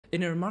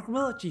In a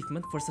remarkable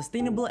achievement for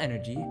sustainable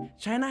energy,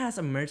 China has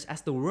emerged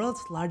as the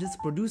world's largest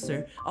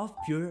producer of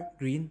pure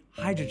green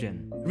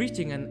hydrogen,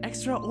 reaching an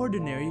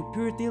extraordinary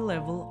purity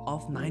level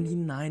of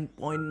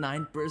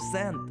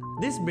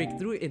 99.9%. This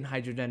breakthrough in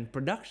hydrogen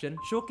production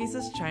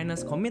showcases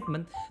China's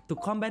commitment to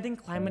combating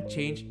climate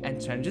change and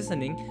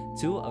transitioning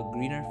to a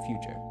greener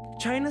future.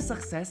 China's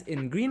success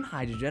in green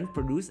hydrogen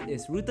produced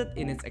is rooted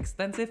in its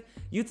extensive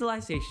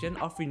utilization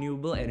of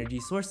renewable energy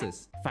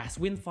sources. Vast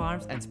wind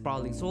farms and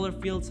sprawling solar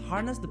fields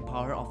harness the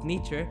power of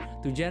nature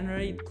to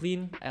generate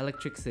clean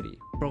electricity,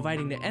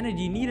 providing the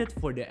energy needed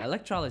for the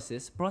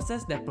electrolysis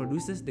process that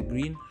produces the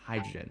green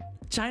hydrogen.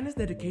 China's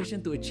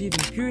dedication to achieving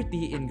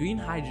purity in green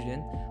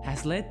hydrogen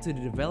has led to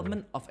the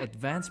development of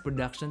advanced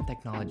production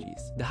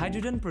technologies. The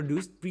hydrogen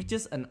produced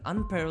reaches an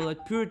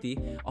unparalleled purity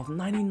of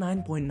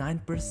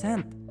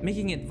 99.9%,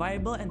 making it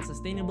viable and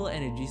sustainable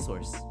energy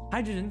source.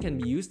 Hydrogen can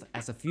be used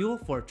as a fuel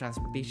for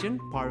transportation,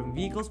 powering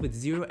vehicles with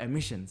zero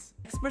emissions.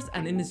 Experts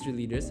and industry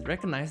leaders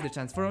recognize the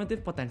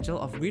transformative potential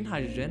of green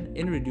hydrogen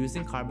in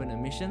reducing carbon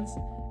emissions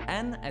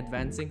and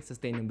advancing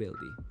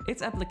sustainability.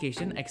 Its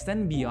application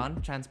extend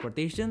beyond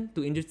transportation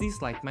to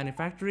industries like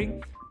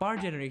manufacturing, power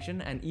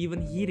generation, and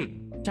even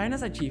heating.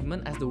 China's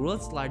achievement as the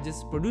world's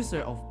largest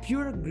producer of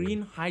pure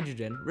green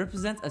hydrogen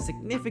represents a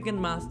significant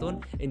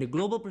milestone in the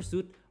global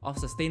pursuit of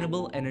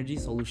sustainable energy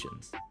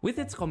solutions. With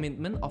its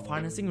commitment of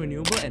harnessing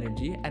renewable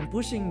energy and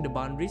pushing the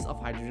boundaries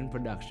of hydrogen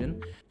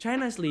production,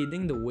 China is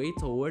leading the way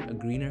toward a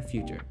greener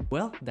future.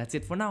 Well, that's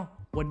it for now.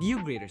 What do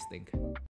you graders think?